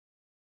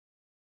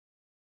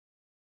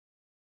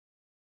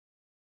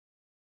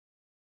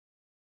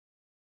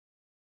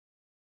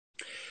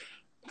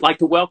like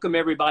to welcome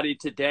everybody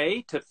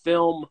today to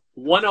Film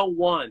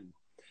 101.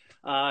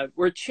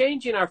 We're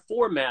changing our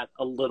format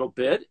a little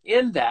bit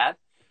in that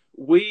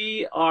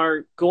we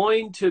are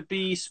going to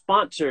be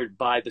sponsored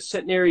by the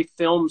Centenary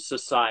Film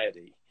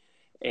Society.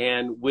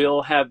 And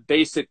we'll have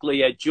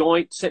basically a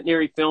joint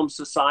Centenary Film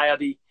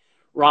Society,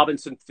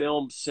 Robinson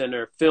Film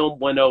Center, Film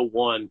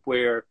 101,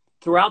 where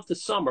throughout the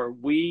summer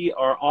we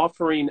are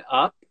offering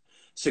up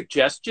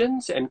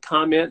suggestions and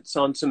comments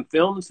on some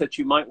films that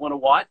you might want to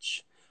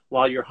watch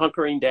while you're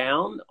hunkering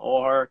down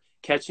or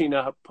catching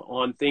up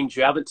on things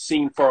you haven't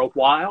seen for a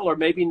while or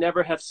maybe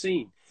never have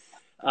seen.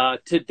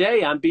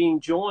 Today, I'm being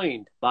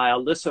joined by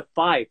Alyssa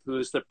Fife, who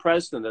is the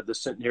president of the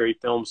Centenary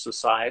Film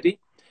Society.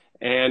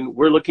 And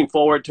we're looking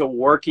forward to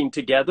working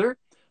together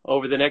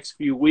over the next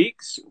few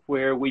weeks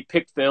where we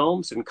pick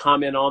films and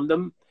comment on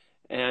them.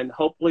 And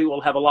hopefully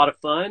we'll have a lot of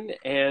fun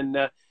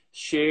and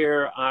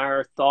share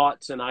our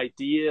thoughts and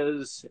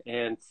ideas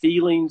and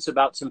feelings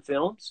about some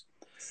films.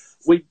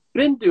 We've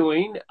been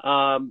doing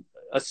a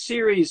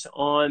series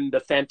on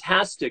the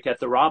Fantastic at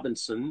the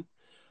Robinson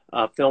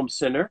Film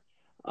Center.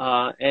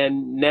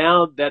 And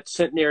now that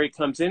Centenary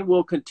comes in,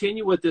 we'll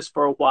continue with this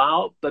for a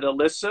while. But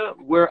Alyssa,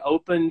 we're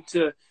open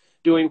to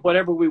doing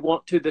whatever we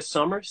want to this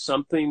summer,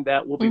 something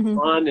that will be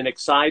fun and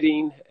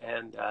exciting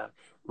and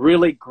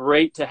really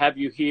great to have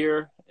you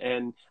here.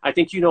 And I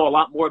think you know a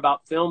lot more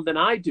about film than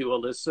I do,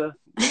 Alyssa.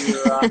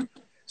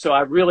 So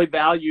I really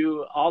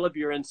value all of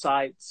your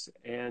insights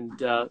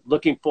and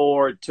looking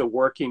forward to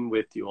working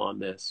with you on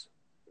this.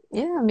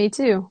 Yeah, me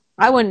too.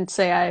 I wouldn't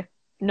say I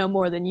know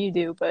more than you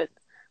do, but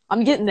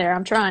I'm getting there.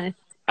 I'm trying.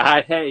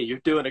 Hey, you're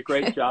doing a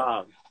great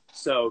job.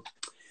 So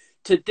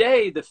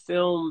today, the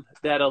film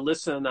that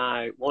Alyssa and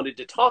I wanted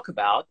to talk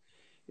about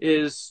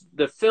is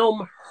the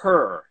film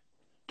Her,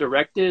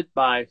 directed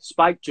by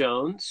Spike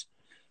Jonze.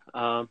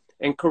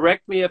 And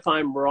correct me if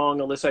I'm wrong,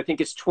 Alyssa, I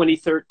think it's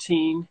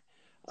 2013.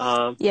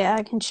 Yeah,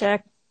 I can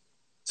check.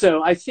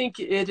 So I think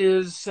it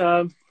is,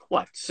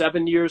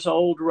 7 years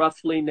old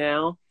roughly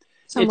now?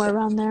 Somewhere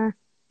around there.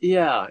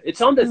 Yeah,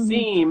 it's on the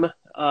theme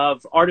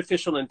of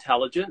artificial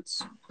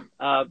intelligence.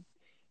 And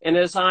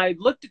as I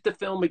looked at the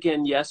film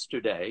again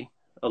yesterday,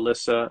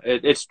 Alyssa,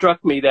 it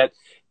struck me that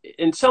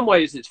in some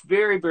ways it's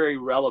very, very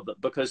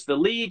relevant because the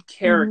lead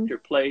character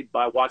played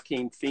by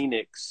Joaquin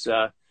Phoenix,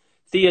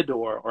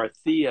 Theodore or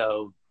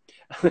Theo,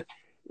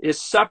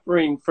 is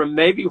suffering from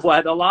maybe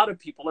what a lot of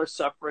people are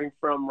suffering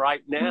from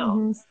right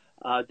now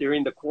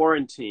during the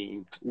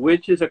quarantine,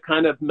 which is a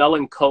kind of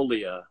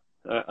melancholia,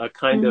 a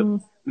kind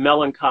of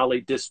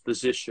melancholy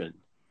disposition.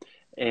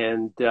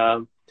 And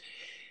so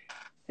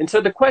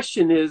the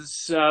question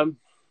is,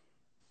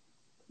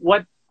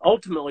 what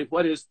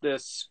is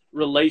this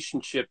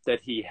relationship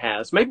that he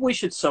has? Maybe we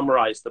should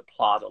summarize the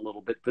plot a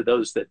little bit for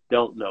those that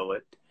don't know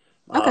it.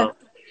 Okay.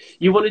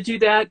 You want to do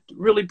that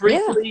really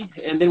briefly?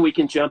 Yeah. And then we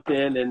can jump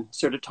in and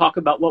sort of talk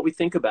about what we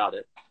think about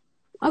it.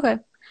 Okay.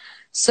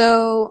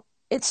 So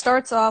it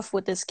starts off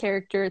with this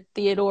character,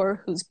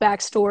 Theodore, whose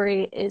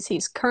backstory is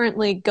he's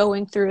currently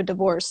going through a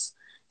divorce.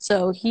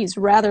 So he's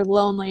rather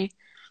lonely.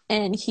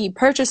 And he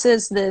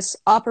purchases this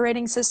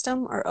operating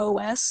system, or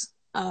OS,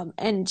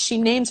 and she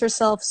names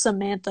herself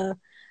Samantha.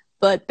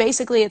 But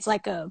basically it's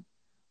like a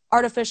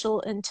artificial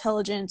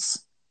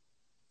intelligence,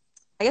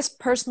 I guess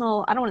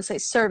personal, I don't want to say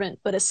servant,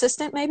 but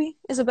assistant maybe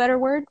is a better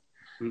word.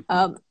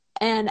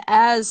 And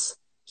as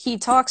he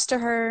talks to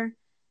her,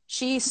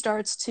 she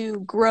starts to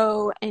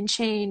grow and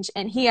change,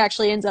 and he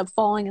actually ends up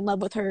falling in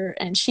love with her,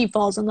 and she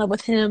falls in love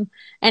with him.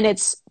 And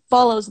it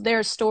follows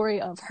their story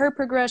of her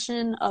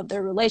progression, of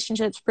their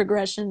relationship's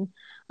progression.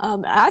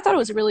 I thought it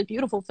was a really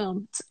beautiful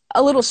film. It's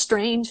a little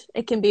strange.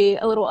 It can be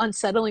a little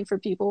unsettling for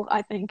people,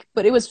 I think,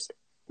 but it was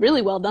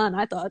really well done,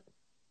 I thought.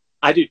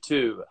 I do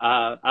too.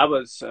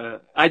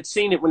 I'd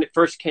seen it when it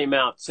first came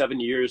out 7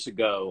 years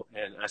ago,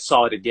 and I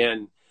saw it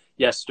again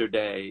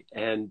yesterday.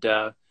 And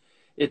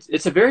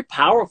it's a very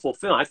powerful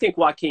film. I think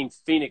Joaquin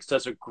Phoenix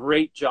does a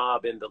great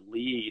job in the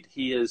lead.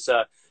 He's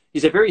a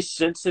very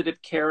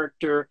sensitive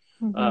character.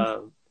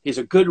 He's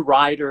a good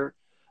writer,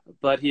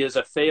 but he is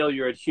a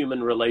failure at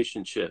human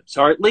relationships,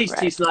 or at least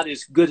he's not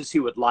as good as he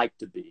would like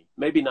to be.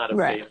 Maybe not a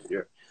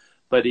failure,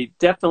 but he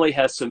definitely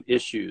has some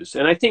issues.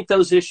 And I think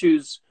those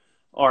issues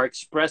are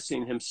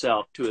expressing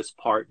himself to his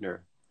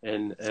partner.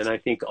 And I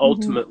think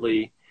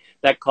ultimately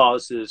that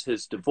causes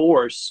his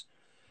divorce.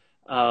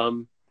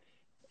 And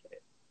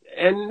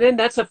then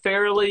that's a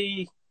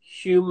fairly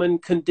human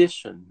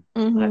condition,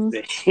 I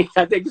think.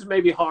 I think it's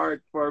maybe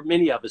hard for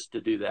many of us to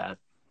do that.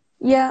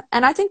 Yeah,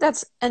 and I think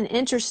that's an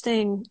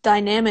interesting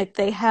dynamic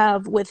they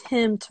have with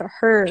him to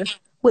her,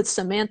 with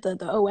Samantha,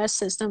 the OS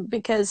system,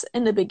 because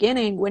in the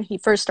beginning, when he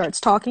first starts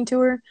talking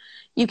to her,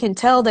 you can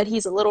tell that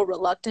he's a little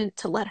reluctant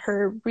to let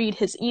her read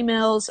his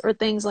emails or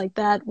things like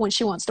that when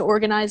she wants to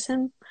organize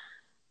him.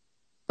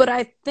 But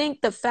I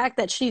think the fact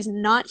that she's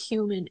not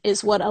human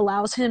is what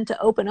allows him to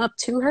open up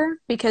to her,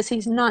 because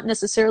he's not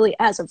necessarily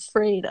as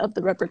afraid of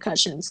the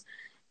repercussions.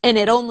 And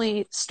it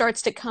only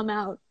starts to come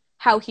out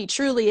how he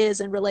truly is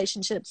in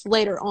relationships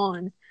later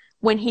on,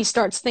 when he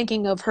starts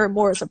thinking of her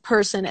more as a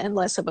person and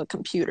less of a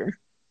computer.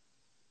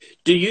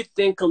 Do you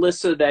think,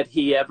 Alyssa, that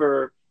he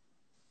ever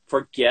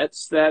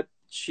forgets that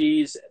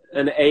she's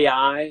an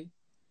AI?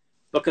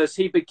 Because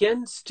he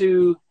begins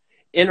to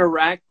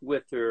interact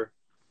with her.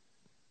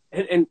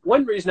 And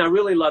one reason I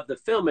really love the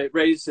film, it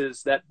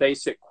raises that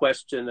basic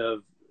question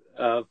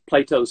of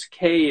Plato's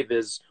cave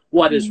is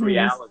what is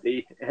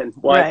reality and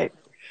what, Right.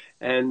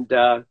 and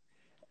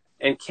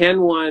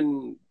can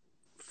one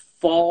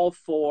fall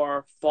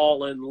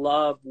in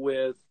love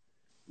with,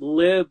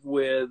 live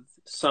with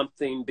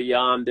something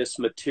beyond this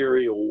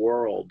material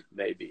world,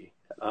 maybe.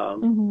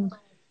 So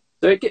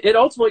it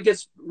ultimately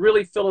gets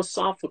really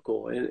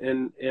philosophical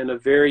in a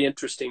very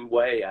interesting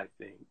way, I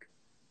think.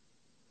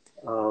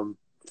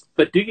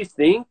 But do you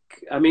think,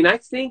 I mean, I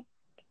think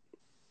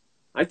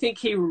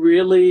he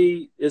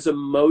really is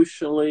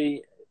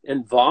emotionally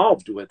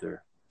involved with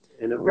her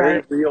in a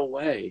very real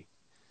way.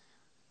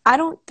 I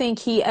don't think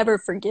he ever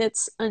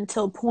forgets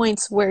until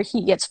points where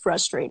he gets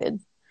frustrated,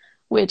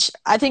 which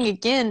I think,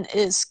 again,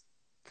 is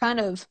kind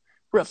of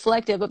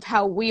reflective of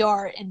how we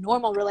are in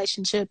normal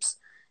relationships.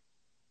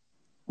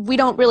 We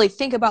don't really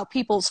think about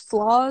people's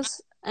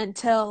flaws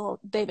until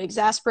they've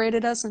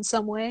exasperated us in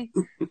some way.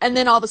 And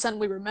then all of a sudden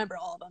we remember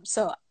all of them.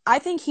 So I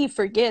think he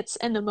forgets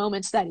in the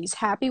moments that he's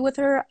happy with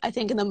her. I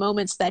think in the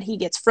moments that he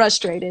gets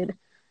frustrated,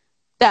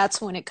 that's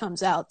when it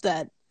comes out,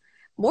 that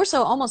more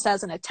so almost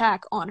as an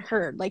attack on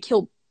her. Like,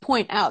 he'll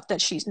point out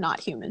that she's not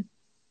human.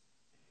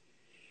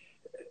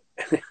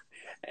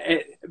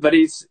 But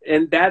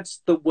and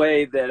that's the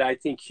way that I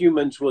think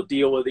humans will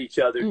deal with each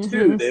other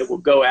too. They will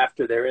go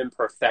after their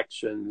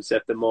imperfections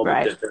at the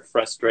moment that they're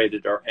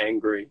frustrated or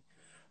angry.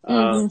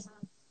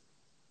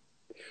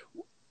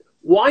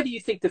 Why do you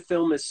think the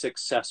film is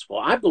successful?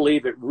 I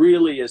believe it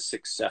really is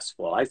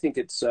successful. I think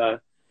it's,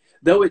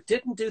 though it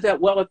didn't do that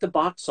well at the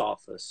box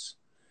office.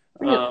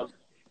 Really?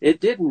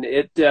 It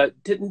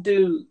didn't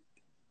do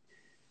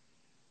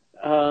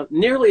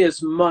nearly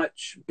as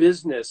much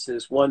business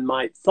as one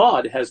might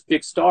thought. It has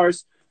big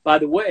stars. By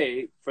the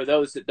way, for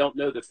those that don't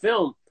know the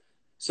film,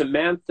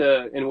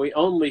 Samantha, and we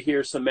only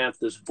hear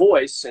Samantha's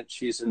voice since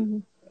she's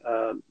an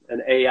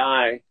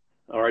AI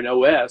or an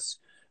OS,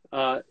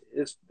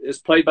 is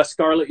played by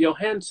Scarlett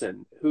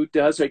Johansson, who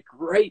does a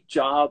great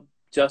job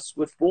just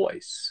with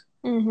voice.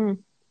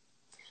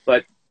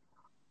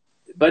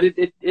 But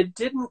it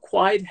didn't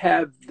quite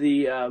have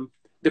the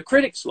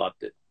critics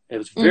loved it. It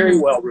was very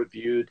well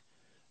reviewed,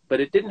 but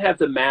it didn't have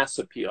the mass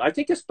appeal. I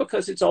think it's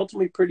because it's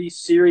ultimately a pretty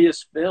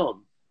serious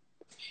film.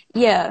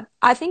 Yeah,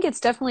 I think it's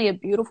definitely a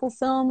beautiful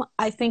film.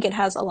 I think it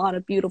has a lot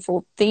of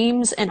beautiful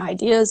themes and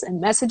ideas and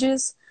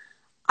messages.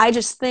 I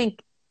just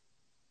think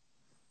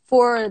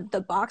for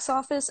the box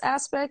office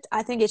aspect,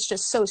 I think it's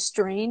just so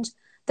strange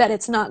that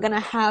it's not going to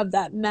have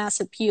that mass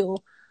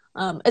appeal,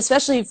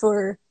 especially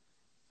for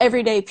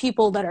everyday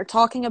people that are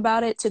talking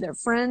about it to their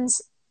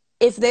friends.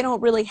 If they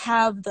don't really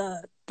have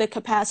the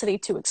capacity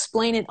to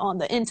explain it on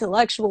the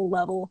intellectual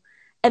level,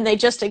 and they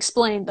just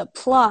explain the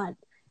plot,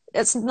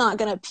 it's not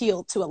going to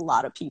appeal to a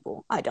lot of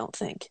people, I don't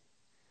think.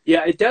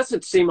 Yeah, it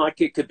doesn't seem like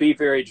it could be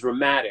very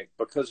dramatic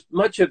because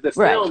much of the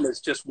film is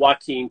just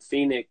Joaquin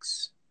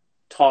Phoenix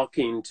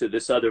talking to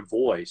this other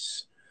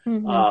voice.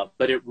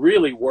 But it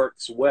really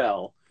works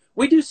well.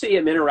 We do see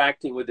him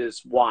interacting with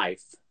his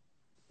wife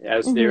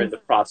as they're in the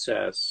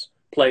process,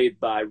 played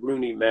by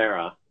Rooney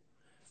Mara.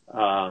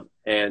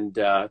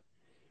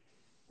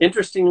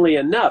 Interestingly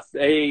enough,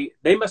 they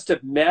must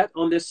have met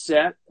on this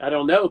set. I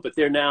don't know, but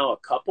they're now a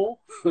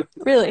couple.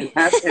 Really?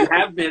 and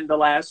have been the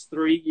last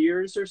 3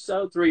 years or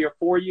so, 3 or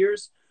 4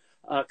 years.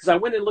 Because I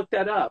went and looked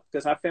that up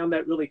because I found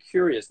that really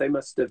curious. They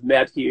must have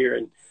met here.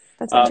 And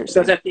that's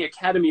interesting. because at the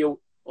Academy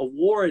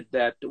Award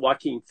that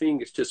Joaquin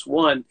Phoenix just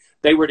won,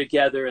 they were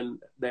together in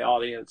the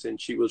audience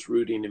and she was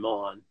rooting him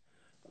on.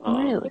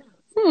 Really?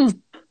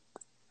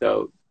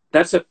 So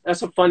that's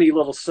a funny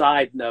little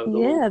side note.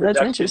 Yeah, that's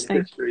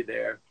interesting. History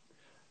there.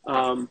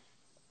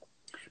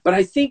 But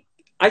I think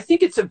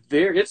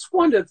it's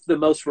one of the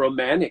most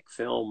romantic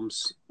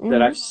films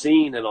that I've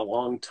seen in a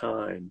long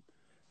time.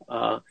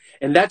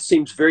 And that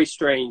seems very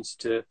strange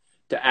to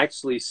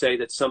actually say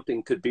that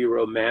something could be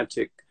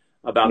romantic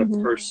about a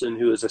person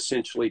who is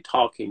essentially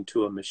talking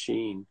to a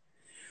machine.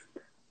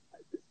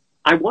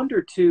 I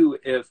wonder too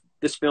if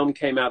this film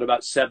came out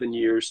about 7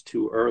 years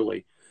too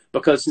early,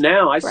 because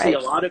now I see a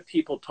lot of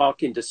people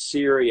talking to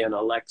Siri and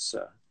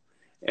Alexa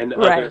and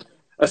other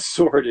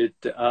assorted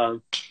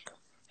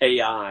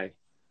AI.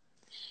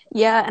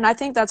 Yeah, and I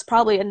think that's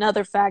probably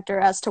another factor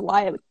as to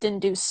why it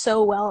didn't do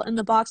so well in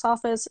the box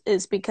office,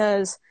 is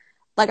because,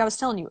 like I was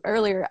telling you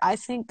earlier, I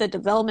think the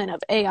development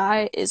of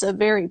AI is a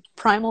very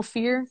primal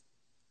fear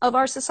of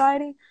our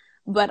society.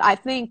 But I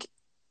think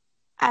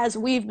as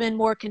we've been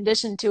more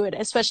conditioned to it,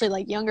 especially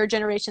like younger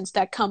generations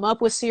that come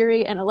up with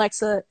Siri and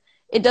Alexa,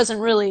 it doesn't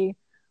really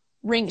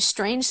ring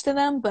strange to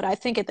them. But I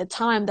think at the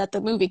time that the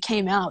movie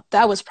came out,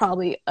 that was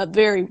probably a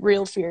very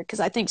real fear, because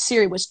I think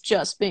Siri was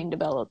just being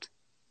developed.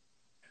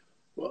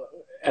 Well,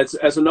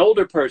 as an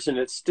older person,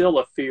 it's still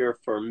a fear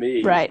for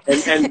me. Right.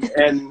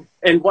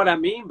 And what I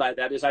mean by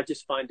that is I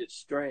just find it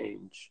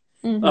strange.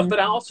 But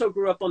I also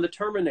grew up on the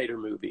Terminator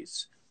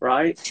movies,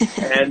 right?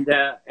 And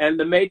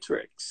the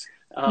Matrix.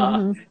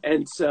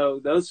 And so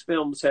those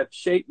films have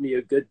shaped me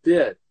a good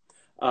bit.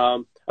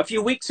 A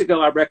few weeks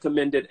ago, I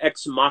recommended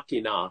Ex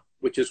Machina,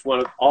 which is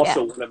one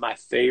of my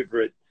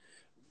favorite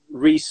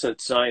recent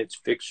science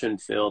fiction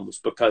films,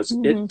 because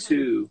it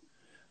too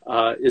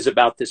is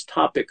about this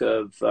topic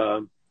of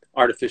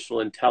artificial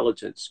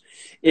intelligence.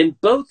 In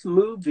both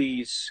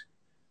movies,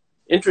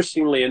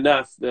 interestingly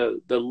enough,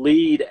 the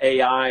lead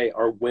AI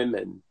are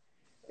women,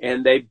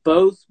 and they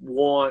both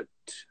want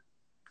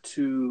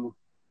to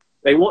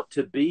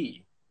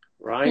be,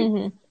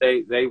 right?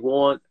 They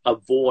want a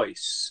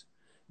voice.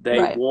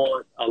 They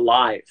want a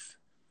life.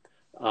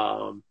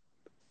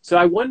 So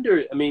I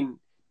wonder, I mean,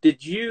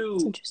 did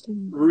you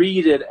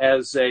read it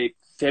as a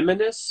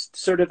feminist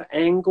sort of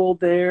angle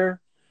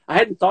there? I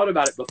hadn't thought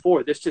about it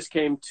before. This just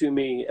came to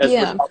me as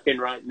we're talking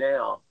right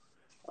now.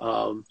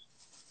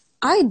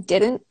 I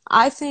didn't.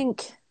 I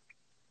think,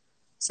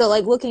 so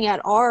like looking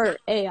at our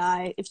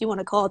AI, if you want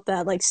to call it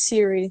that, like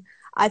Siri,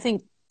 I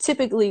think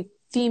typically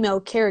female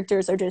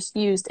characters are just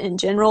used in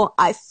general.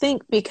 I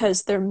think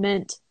because they're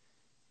meant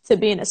to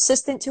be an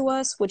assistant to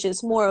us, which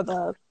is more of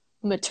a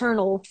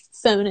maternal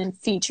feminine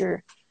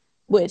feature,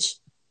 which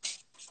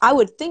I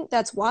would think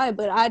that's why,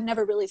 but I'd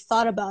never really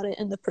thought about it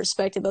in the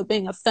perspective of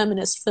being a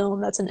feminist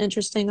film. That's an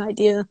interesting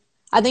idea.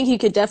 I think you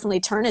could definitely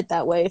turn it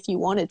that way if you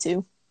wanted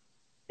to.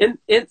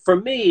 For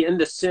me, in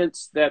the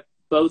sense that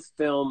both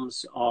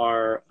films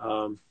are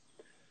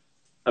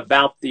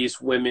about these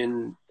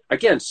women,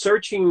 again,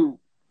 searching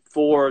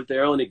for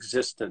their own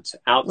existence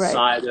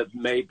outside of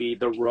maybe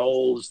the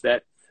roles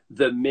that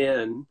the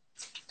men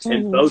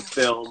in both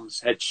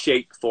films had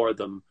shaped for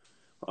them.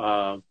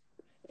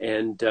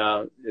 And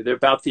they're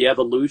about the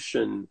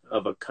evolution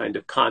of a kind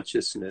of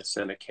consciousness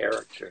and a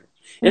character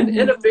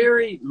in a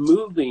very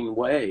moving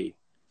way.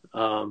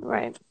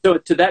 So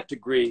to that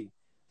degree,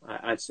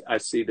 I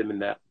see them in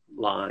that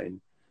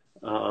line.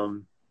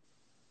 Well,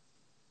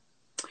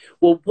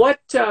 what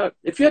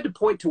if you had to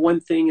point to one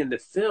thing in the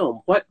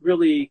film, what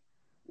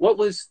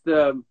was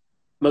the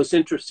most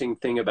interesting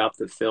thing about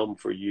the film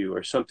for you,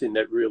 or something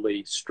that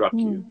really struck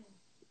you?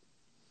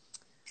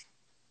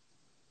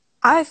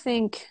 I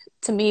think,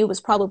 to me, it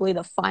was probably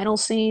the final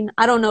scene.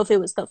 I don't know if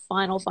it was the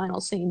final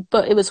scene,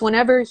 but it was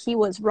whenever he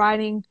was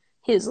writing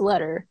his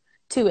letter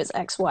to his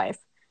ex-wife,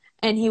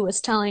 and he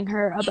was telling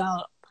her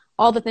about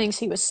all the things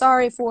he was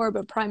sorry for,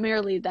 but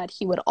primarily that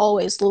he would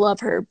always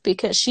love her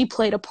because she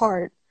played a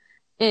part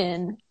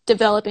in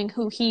developing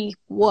who he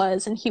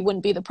was, and he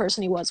wouldn't be the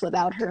person he was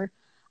without her.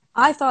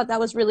 I thought that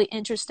was really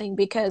interesting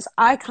because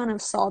I kind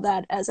of saw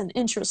that as an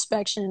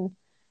introspection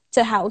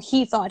to how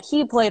he thought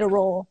he played a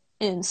role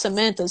in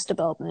Samantha's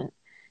development,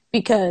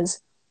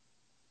 because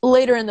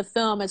later in the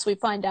film, as we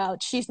find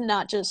out, she's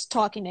not just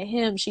talking to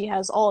him, she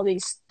has all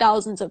these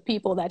thousands of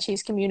people that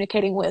she's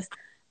communicating with,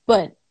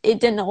 but it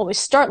didn't always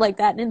start like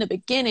that. And in the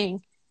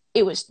beginning,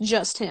 it was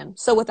just him.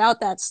 So without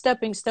that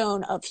stepping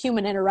stone of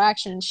human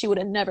interaction, she would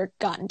have never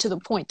gotten to the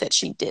point that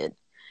she did.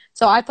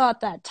 So I thought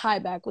that tie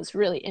back was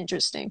really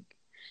interesting.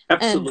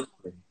 Absolutely.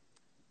 And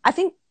I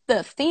think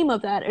the theme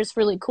of that is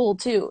really cool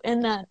too,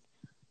 in that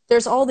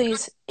there's all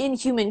these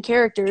inhuman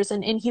characters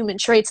and inhuman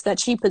traits that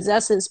she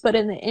possesses, but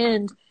in the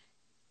end,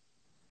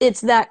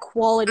 it's that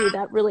quality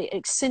that really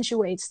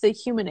accentuates the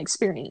human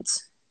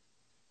experience.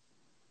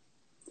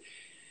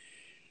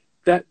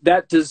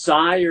 That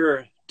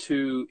desire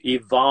to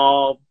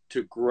evolve,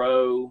 to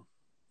grow,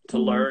 to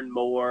learn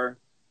more.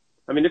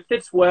 I mean, it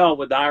fits well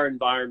with our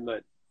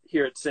environment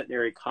here at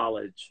Centenary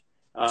College,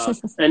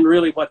 and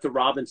really what the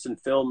Robinson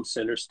Film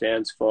Center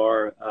stands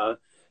for,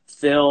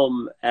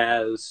 film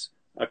as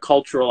a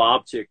cultural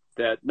object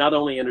that not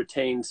only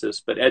entertains us,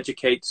 but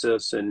educates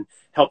us and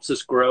helps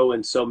us grow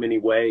in so many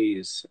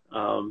ways.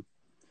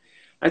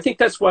 I think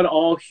that's what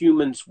all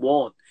humans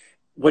want.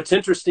 What's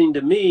interesting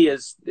to me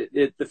is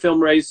the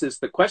film raises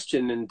the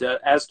question, and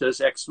as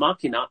does Ex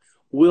Machina,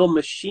 will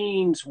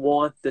machines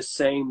want the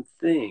same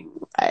thing?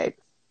 Right.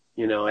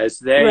 You know, as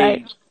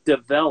they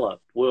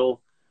develop,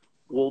 will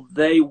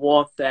they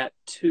want that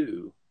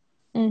too?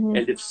 And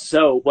if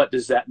so, what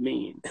does that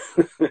mean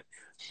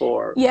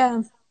for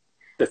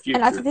the future?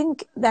 And I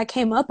think that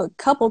came up a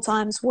couple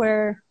times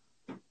where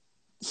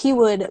he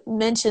would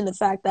mention the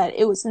fact that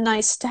it was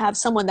nice to have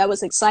someone that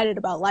was excited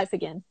about life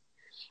again.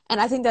 And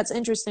I think that's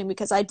interesting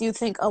because I do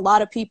think a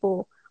lot of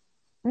people,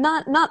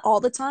 not all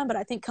the time, but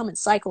I think come in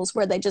cycles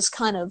where they just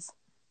kind of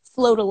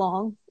float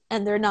along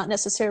and they're not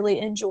necessarily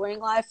enjoying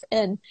life.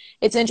 And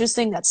it's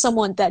interesting that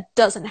someone that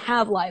doesn't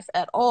have life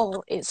at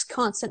all is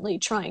constantly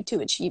trying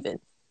to achieve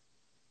it.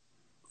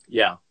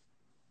 Yeah.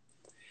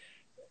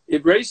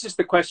 It raises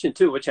the question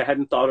too, which I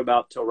hadn't thought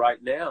about till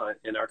right now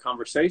in our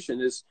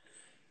conversation, is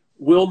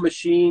will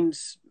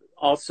machines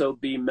also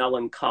be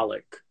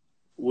melancholic?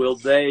 Will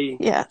they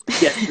get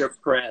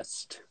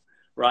depressed,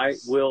 right?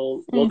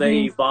 Will they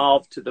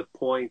evolve to the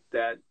point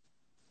that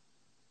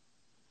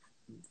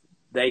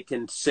they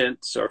can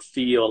sense or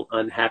feel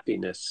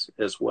unhappiness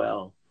as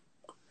well?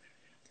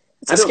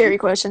 It's a scary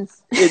question.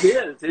 It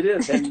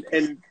is, and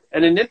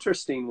an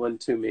interesting one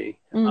to me.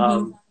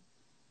 Mm-hmm.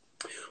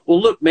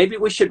 Well, look, maybe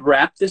we should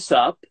wrap this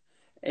up.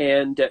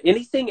 And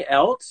anything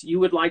else you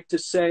would like to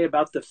say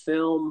about the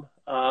film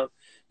to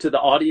the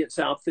audience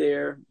out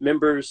there,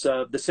 members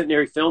of the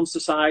Centenary Film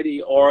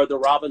Society or the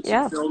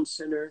Robinson Film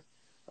Center?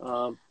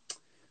 I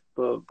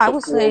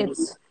would say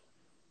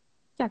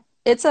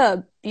it's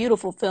a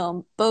beautiful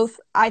film, both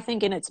I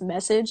think in its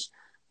message,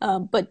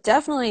 but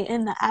definitely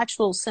in the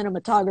actual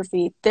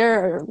cinematography.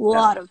 There are a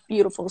lot of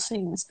beautiful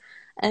scenes,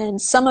 and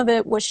some of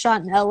it was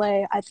shot in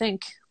LA. I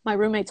think my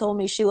roommate told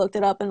me she looked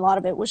it up, and a lot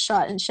of it was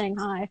shot in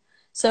Shanghai.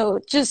 So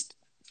just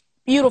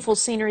beautiful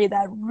scenery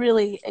that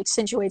really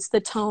accentuates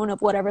the tone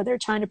of whatever they're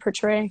trying to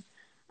portray.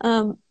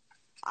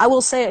 I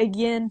will say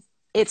again,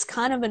 it's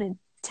kind of an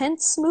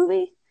intense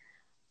movie.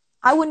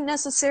 I wouldn't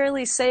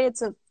necessarily say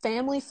it's a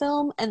family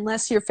film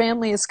unless your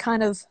family is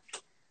kind of,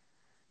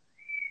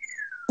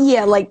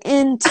 like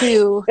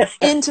into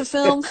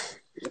film.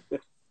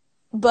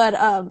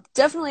 But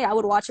definitely I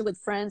would watch it with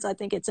friends. I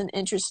think it's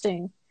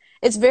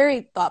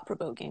very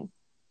thought-provoking.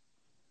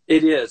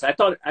 It is. I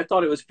thought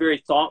it was very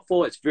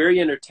thoughtful. It's very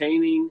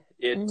entertaining.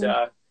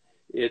 I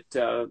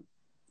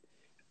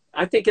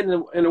think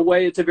in a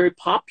way it's a very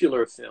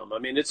popular film. I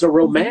mean, it's a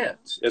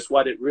romance is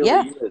what it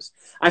really is.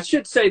 I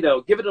should say,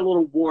 though, give it a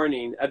little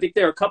warning. I think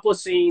there are a couple of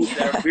scenes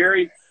that are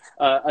very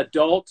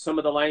adult. Some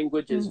of the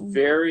language is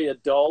very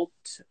adult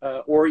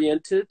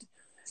oriented.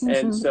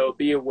 And so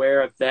be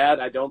aware of that.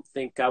 I don't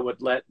think I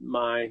would let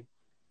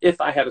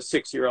if I had a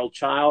 6-year-old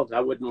child,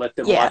 I wouldn't let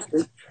them watch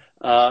it.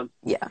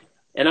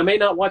 And I may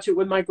not watch it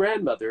with my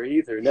grandmother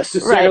either,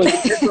 necessarily.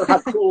 Depends on how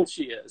cool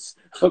she is.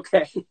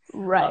 Okay.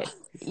 Right.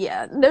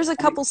 There's a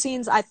couple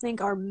scenes I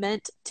think are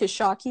meant to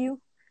shock you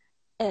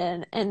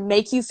and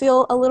make you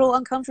feel a little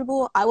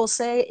uncomfortable. I will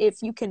say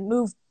if you can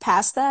move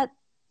past that,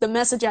 the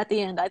message at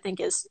the end I think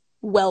is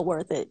well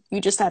worth it.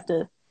 You just have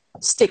to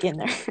stick in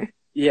there.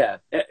 Yeah.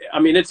 I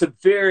mean, it's a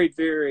very,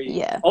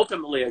 very,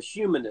 ultimately a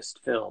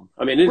humanist film.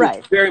 I mean,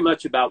 it's very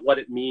much about what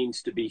it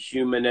means to be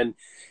human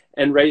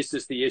and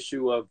raises the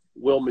issue of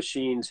will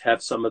machines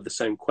have some of the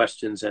same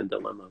questions and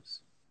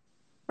dilemmas.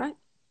 Right.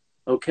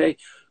 Okay.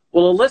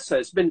 Well, Alyssa,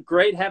 it's been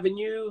great having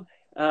you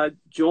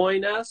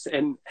join us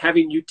and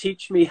having you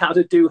teach me how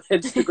to do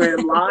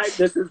Instagram Live.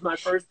 This is my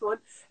first one.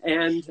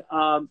 And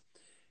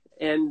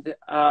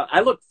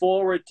I look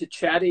forward to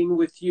chatting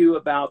with you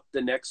about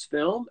the next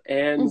film.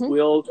 And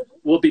we'll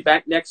be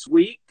back next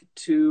week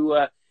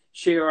to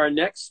share our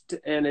next.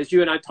 And as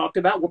you and I talked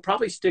about, we'll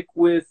probably stick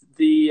with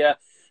the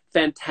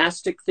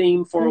fantastic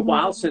theme for a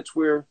while since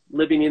we're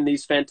living in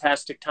these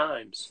fantastic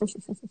times.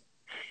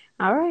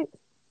 All right.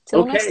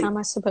 Till next time,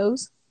 I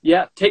suppose.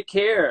 Yeah. Take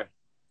care.